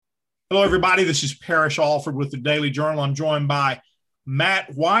Hello, everybody. This is Parrish Alford with the Daily Journal. I'm joined by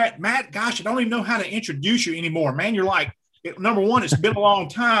Matt Wyatt. Matt, gosh, I don't even know how to introduce you anymore, man. You're like, number one, it's been a long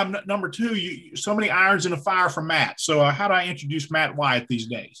time. Number two, so many irons in the fire for Matt. So how do I introduce Matt Wyatt these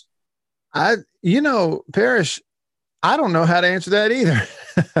days? Parrish, I don't know how to answer that either.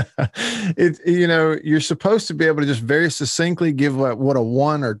 You're supposed to be able to just very succinctly give what a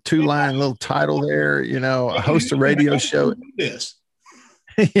 1 or 2 line little title there, host a radio show. This.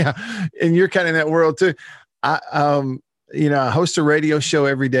 Yeah. And you're kind of in that world too. I host a radio show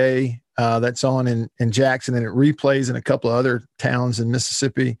every day that's on in Jackson, and it replays in a couple of other towns in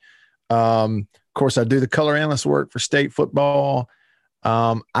Mississippi. Of course, I do the color analyst work for state football.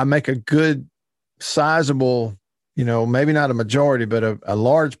 I make a good sizable, maybe not a majority, but a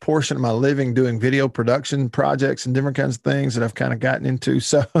large portion of my living doing video production projects and different kinds of things that I've kind of gotten into.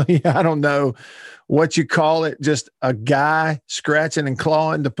 So I don't know what you call it, just a guy scratching and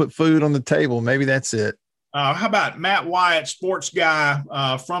clawing to put food on the table. Maybe that's it. How about Matt Wyatt, sports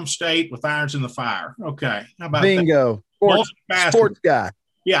guy from state with irons in the fire? Okay. How about bingo? Sports guy.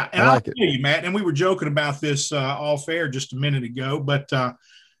 Yeah. And I'll tell you, Matt, and we were joking about this off air just a minute ago, but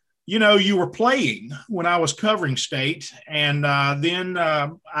you were playing when I was covering state, and then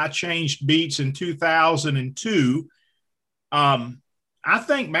I changed beats in 2002. I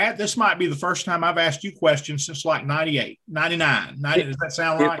think, Matt, this might be the first time I've asked you questions since like 98, 99. Does that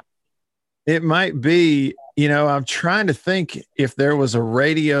sound right? It might be. I'm trying to think if there was a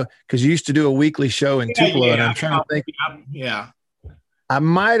radio, because you used to do a weekly show in Tupelo, and I'm trying to think. Yeah. I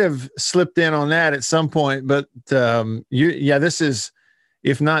might have slipped in on that at some point, but this is,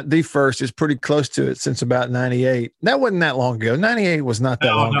 if not the first, is pretty close to it since about 98. That wasn't that long ago. 98 was not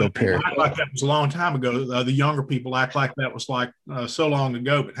that long ago, Perry. Act like that was a long time ago. The younger people act like that was like so long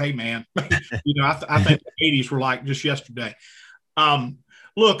ago. But hey, man, I think the 80s were like just yesterday.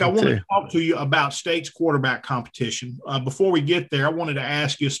 Look, I want to talk to you about state's quarterback competition. Before we get there, I wanted to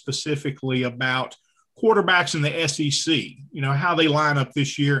ask you specifically about quarterbacks in the SEC, how they line up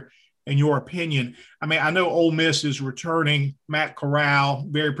this year. In your opinion, I mean, I know Ole Miss is returning. Matt Corral,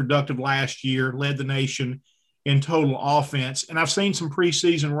 very productive last year, led the nation in total offense. And I've seen some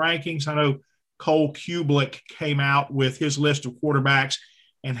preseason rankings. I know Cole Kubelik came out with his list of quarterbacks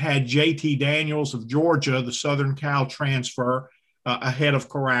and had JT Daniels of Georgia, the Southern Cal transfer, ahead of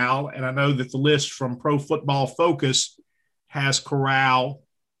Corral. And I know that the list from Pro Football Focus has Corral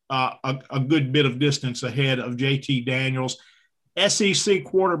a good bit of distance ahead of JT Daniels. SEC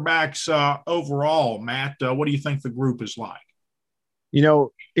quarterbacks overall, Matt, what do you think the group is like?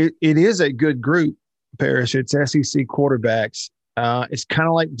 It is a good group, Parrish. It's SEC quarterbacks. It's kind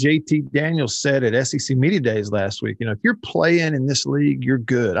of like JT Daniels said at SEC Media Days last week. If you're playing in this league, you're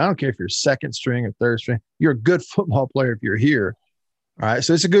good. I don't care if you're second string or third string. You're a good football player if you're here. All right,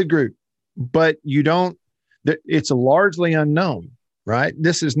 so it's a good group. But it's largely unknown, right?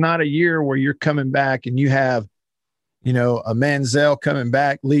 This is not a year where you're coming back and you have a Manziel coming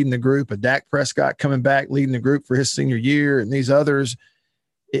back, leading the group, a Dak Prescott coming back, leading the group for his senior year. And these others,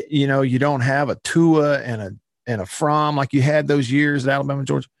 you don't have a Tua and a Fromm like you had those years at Alabama,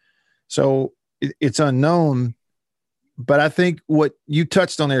 Georgia. So it's unknown. But I think what you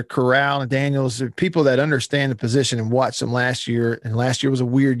touched on there, Corral and Daniels, are people that understand the position and watched them last year. And last year was a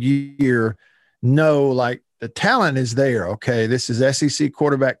weird year. Know like the talent is there. Okay. This is SEC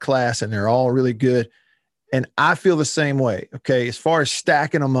quarterback class and they're all really good. And I feel the same way, okay? As far as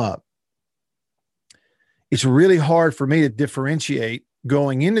stacking them up, it's really hard for me to differentiate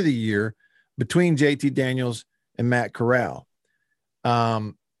going into the year between JT Daniels and Matt Corral.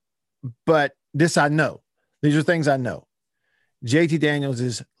 But this I know. These are things I know. JT Daniels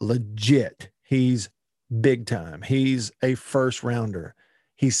is legit. He's big time. He's a first rounder.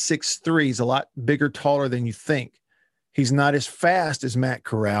 He's 6'3". He's a lot bigger, taller than you think. He's not as fast as Matt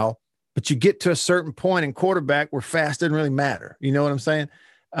Corral. But you get to a certain point in quarterback where fast doesn't really matter. You know what I'm saying?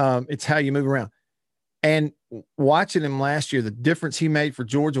 It's how you move around. And watching him last year, the difference he made for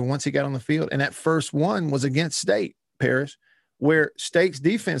Georgia once he got on the field, and that first one was against State, Parrish, where State's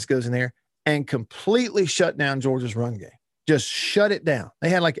defense goes in there and completely shut down Georgia's run game. Just shut it down. They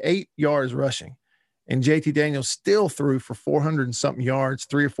had like 8 yards rushing. And JT Daniels still threw for 400 and something yards,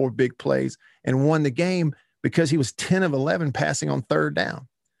 3 or 4 big plays, and won the game because he was 10 of 11 passing on third down.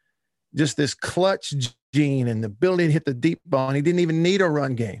 Just this clutch gene and the ability to hit the deep ball. And he didn't even need a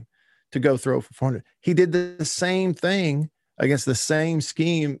run game to go throw for 400. He did the same thing against the same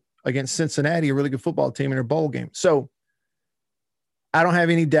scheme against Cincinnati, a really good football team in their bowl game. So I don't have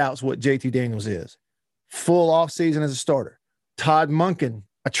any doubts what JT Daniels is. Full offseason as a starter. Todd Monken,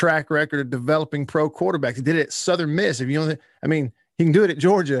 a track record of developing pro quarterbacks. He did it at Southern Miss. He can do it at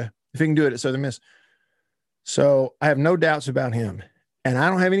Georgia. if he can do it at Southern Miss. So I have no doubts about him. And I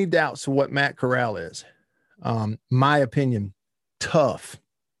don't have any doubts of what Matt Corral is. My opinion, tough,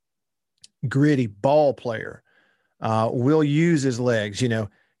 gritty ball player, will use his legs. You know,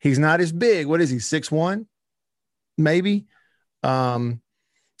 he's not as big. What is he, 6'1", maybe?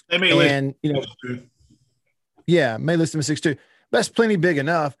 They may listen, you know, yeah, may list him at 6'2". That's plenty big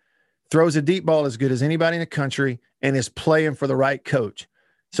enough. Throws a deep ball as good as anybody in the country and is playing for the right coach.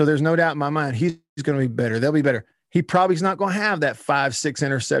 So there's no doubt in my mind he's going to be better. They'll be better. He probably is not going to have that 5-6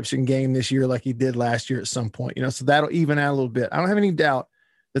 interception game this year like he did last year at some point. You know, so that'll even out a little bit. I don't have any doubt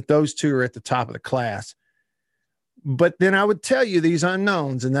that those two are at the top of the class. But then I would tell you these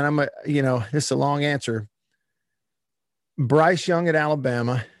unknowns, and then this is a long answer. Bryce Young at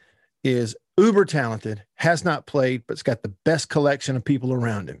Alabama is uber talented, has not played, but's got the best collection of people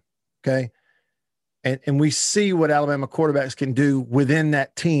around him. Okay. And we see what Alabama quarterbacks can do within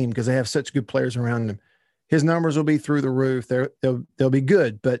that team because they have such good players around them. His numbers will be through the roof. They'll be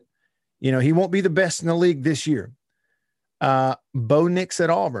good, but you know, he won't be the best in the league this year. Bo Nix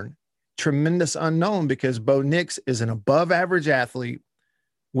at Auburn, tremendous unknown because Bo Nix is an above average athlete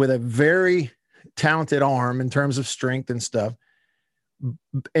with a very talented arm in terms of strength and stuff.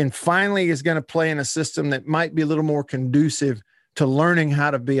 And finally is going to play in a system that might be a little more conducive to learning how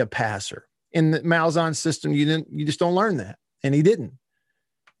to be a passer. In the Malzahn system, you just don't learn that. And he didn't.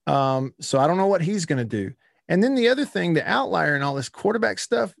 So I don't know what he's going to do. And then the other thing, the outlier and all this quarterback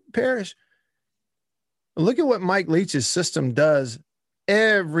stuff, Parrish, look at what Mike Leach's system does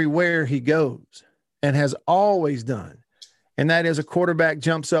everywhere he goes and has always done. And that is a quarterback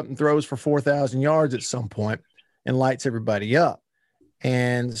jumps up and throws for 4,000 yards at some point and lights everybody up.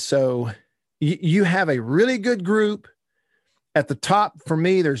 And so you have a really good group at the top. For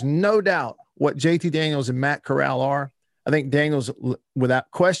me, there's no doubt what JT Daniels and Matt Corral are. I think Daniels,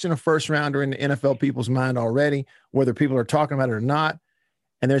 without question, a first rounder in the NFL people's mind already, whether people are talking about it or not.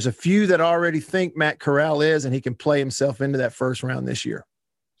 And there's a few that already think Matt Corral is, and he can play himself into that first round this year.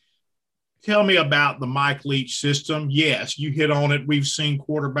 Tell me about the Mike Leach system. Yes, you hit on it. We've seen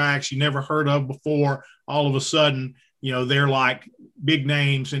quarterbacks you never heard of before. All of a sudden, you know, they're like big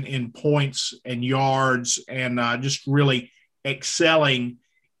names in points and yards and just really excelling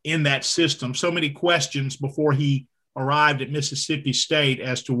in that system. So many questions before he arrived at Mississippi State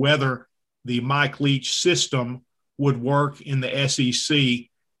as to whether the Mike Leach system would work in the SEC.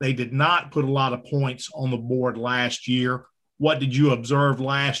 They did not put a lot of points on the board last year. What did you observe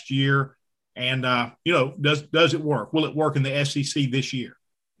last year? And, does it work? Will it work in the SEC this year?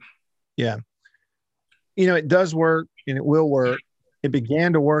 Yeah. You know, it does work and it will work. It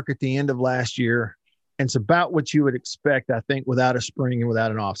began to work at the end of last year. And it's about what you would expect, I think, without a spring and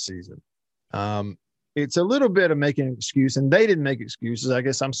without an off season. It's a little bit of making an excuse, and they didn't make excuses. I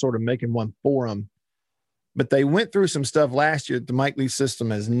guess I'm sort of making one for them. But they went through some stuff last year that the Mike Lee system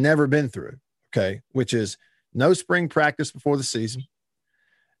has never been through, okay, which is no spring practice before the season,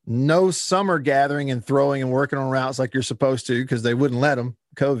 no summer gathering and throwing and working on routes like you're supposed to because they wouldn't let them.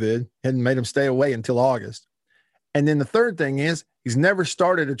 COVID hadn't made them stay away until August. And then the third thing is he's never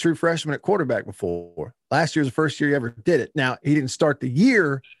started a true freshman at quarterback before. Last year was the first year he ever did it. Now, he didn't start the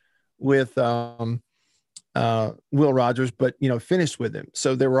year with Will Rogers, but, you know, finished with him.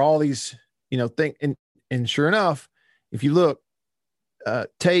 So there were all these, you know, things. And sure enough, if you look,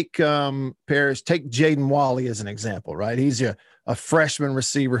 take Paris, take Jaden Walley as an example, right? He's a freshman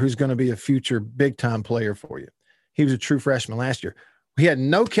receiver who's going to be a future big-time player for you. He was a true freshman last year. He had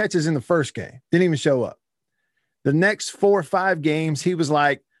no catches in the first game, didn't even show up. The next 4 or 5 games, he was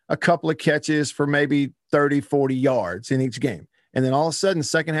like a couple of catches for maybe 30, 40 yards in each game. And then all of a sudden,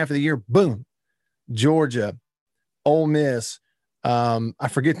 second half of the year, boom, Georgia, Ole Miss, I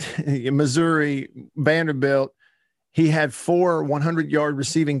forget, Missouri, Vanderbilt. He had 4 100-yard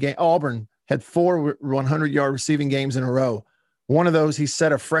receiving games. Auburn had 4 100-yard receiving games in a row. One of those, he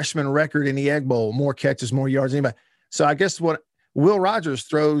set a freshman record in the Egg Bowl, more catches, more yards than anybody. So I guess what Will Rogers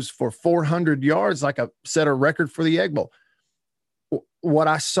throws for 400 yards, like set a record for the Egg Bowl. What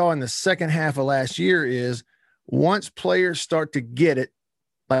I saw in the second half of last year is once players start to get it,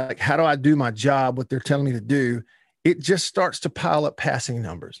 like, how do I do my job, what they're telling me to do, it just starts to pile up passing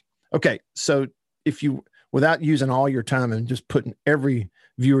numbers. Okay, so if you, without using all your time and just putting every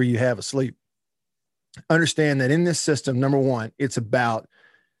viewer you have asleep, understand that in this system, number one, it's about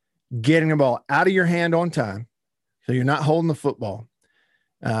getting the ball out of your hand on time, so you're not holding the football,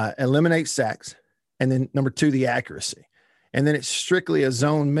 eliminate sacks, and then number 2, the accuracy. And then it's strictly a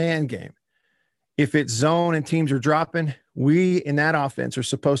zone man game. If it's zone and teams are dropping, we in that offense are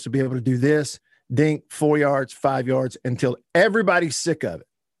supposed to be able to do this, dink 4 yards, 5 yards until everybody's sick of it.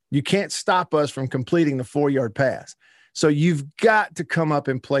 You can't stop us from completing the 4-yard pass. So you've got to come up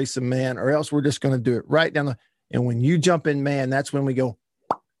and play some man, or else we're just going to do it right down the. And when you jump in man, that's when we go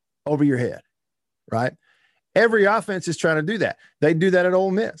over your head, right? Every offense is trying to do that. They do that at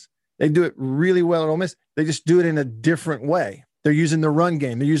Ole Miss. They do it really well at Ole Miss. They just do it in a different way. They're using the run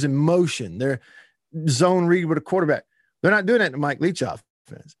game. They're using motion. They're zone read with a quarterback. They're not doing it in the Mike Leach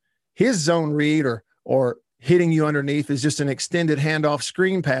offense. His zone read or hitting you underneath is just an extended handoff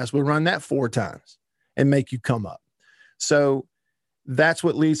screen pass. We'll run that 4 times and make you come up. So that's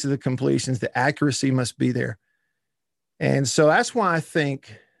what leads to the completions. The accuracy must be there. And so that's why I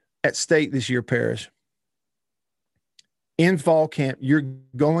think at State this year, Parrish, in fall camp, you're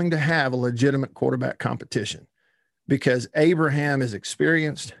going to have a legitimate quarterback competition because Abraham is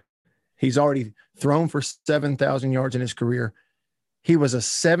experienced. He's already thrown for 7,000 yards in his career. He was a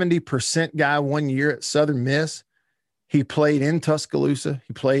 70% guy one year at Southern Miss. He played in Tuscaloosa.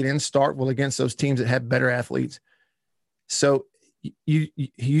 He played in Starkville against those teams that had better athletes. So you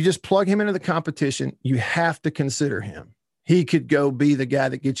just plug him into the competition. You have to consider him. He could go be the guy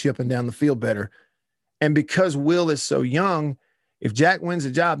that gets you up and down the field better. And because Will is so young, if Jack wins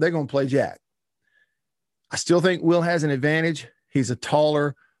the job, they're going to play Jack. I still think Will has an advantage. He's a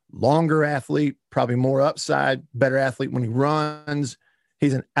taller, longer athlete, probably more upside, better athlete when he runs.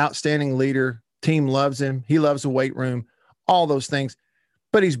 He's an outstanding leader. Team loves him. He loves the weight room, all those things.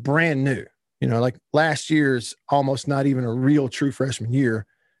 But he's brand new. You know, like last year's almost not even a real true freshman year.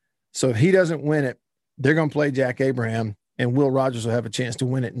 So if he doesn't win it, they're going to play Jack Abraham, and Will Rogers will have a chance to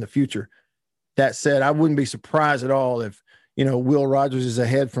win it in the future. That said, I wouldn't be surprised at all if, you know, Will Rogers is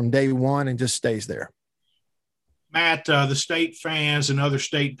ahead from day one and just stays there. Matt, the State fans and other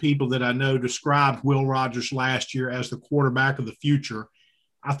State people that I know described Will Rogers last year as the quarterback of the future.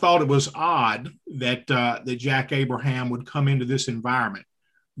 I thought it was odd that that Jack Abraham would come into this environment.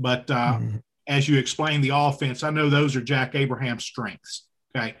 But as you explained the offense, I know those are Jack Abraham's strengths.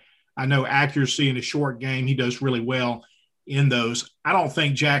 Okay. I know accuracy in a short game. He does really well in those. I don't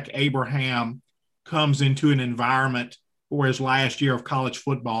think Jack Abraham comes into an environment or his last year of college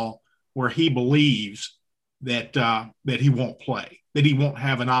football where he believes that he won't play, that he won't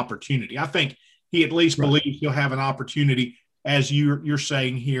have an opportunity. I think he at least believes he'll have an opportunity, as you're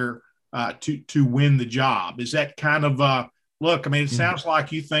saying here, to win the job. Is that kind of look? I mean, it sounds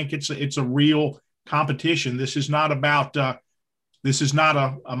like you think it's a real competition. This is not about this is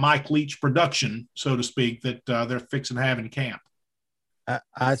not a Mike Leach production, so to speak, that they're fixing to have in camp.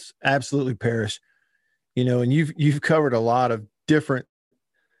 I absolutely, Parrish. You know, and you've covered a lot of different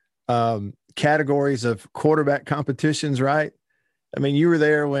categories of quarterback competitions, right? I mean, you were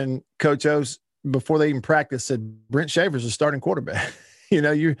there when Coach O's, before they even practiced, said Brent Schaefer's a starting quarterback. You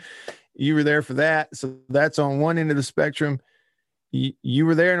know, you were there for that. So that's on one end of the spectrum. You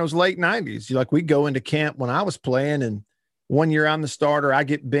were there in those late 90s. Like, we go into camp when I was playing, and one year I'm the starter, I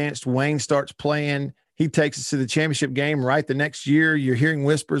get benched, Wayne starts playing, he takes us to the championship game. Right the next year, you're hearing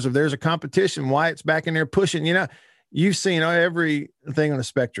whispers of there's a competition, Wyatt's back in there pushing. You know, you've seen everything on the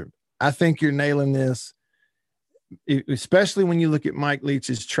spectrum. I think you're nailing this, especially when you look at Mike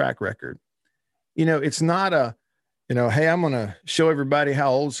Leach's track record. You know, it's not a, you know, hey, I'm going to show everybody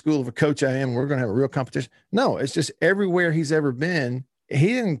how old school of a coach I am. We're going to have a real competition. No, it's just everywhere he's ever been. He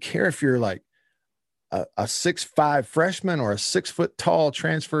didn't care if you're like a 6'5" freshman or a 6 foot tall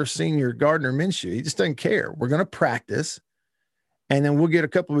transfer senior Gardner Minshew. He just doesn't care. We're going to practice, and then we'll get a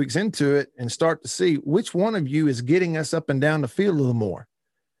couple of weeks into it and start to see which one of you is getting us up and down the field a little more.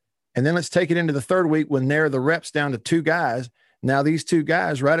 And then let's take it into the third week when narrow the reps down to 2 guys. Now these 2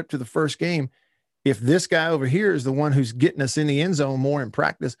 guys right up to the first game, if this guy over here is the one who's getting us in the end zone more in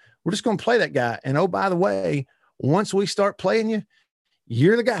practice, we're just going to play that guy. And oh, by the way, once we start playing you,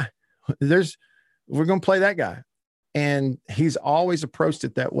 you're the guy. We're going to play that guy. And he's always approached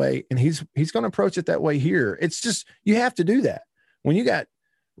it that way. And he's going to approach it that way here. It's just, you have to do that. When you got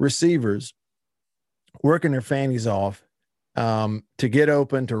receivers working their fannies off to get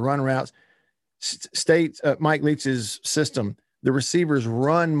open, to run routes, Mike Leach's system, the receivers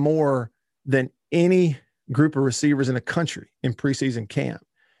run more than any group of receivers in the country in preseason camp.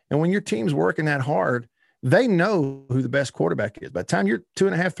 And when your team's working that hard, they know who the best quarterback is. By the time you're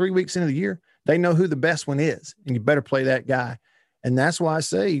 2.5, 3 weeks into the year, they know who the best one is, and you better play that guy. And that's why I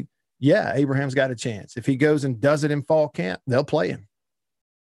say, yeah, Abraham's got a chance. If he goes and does it in fall camp, they'll play him.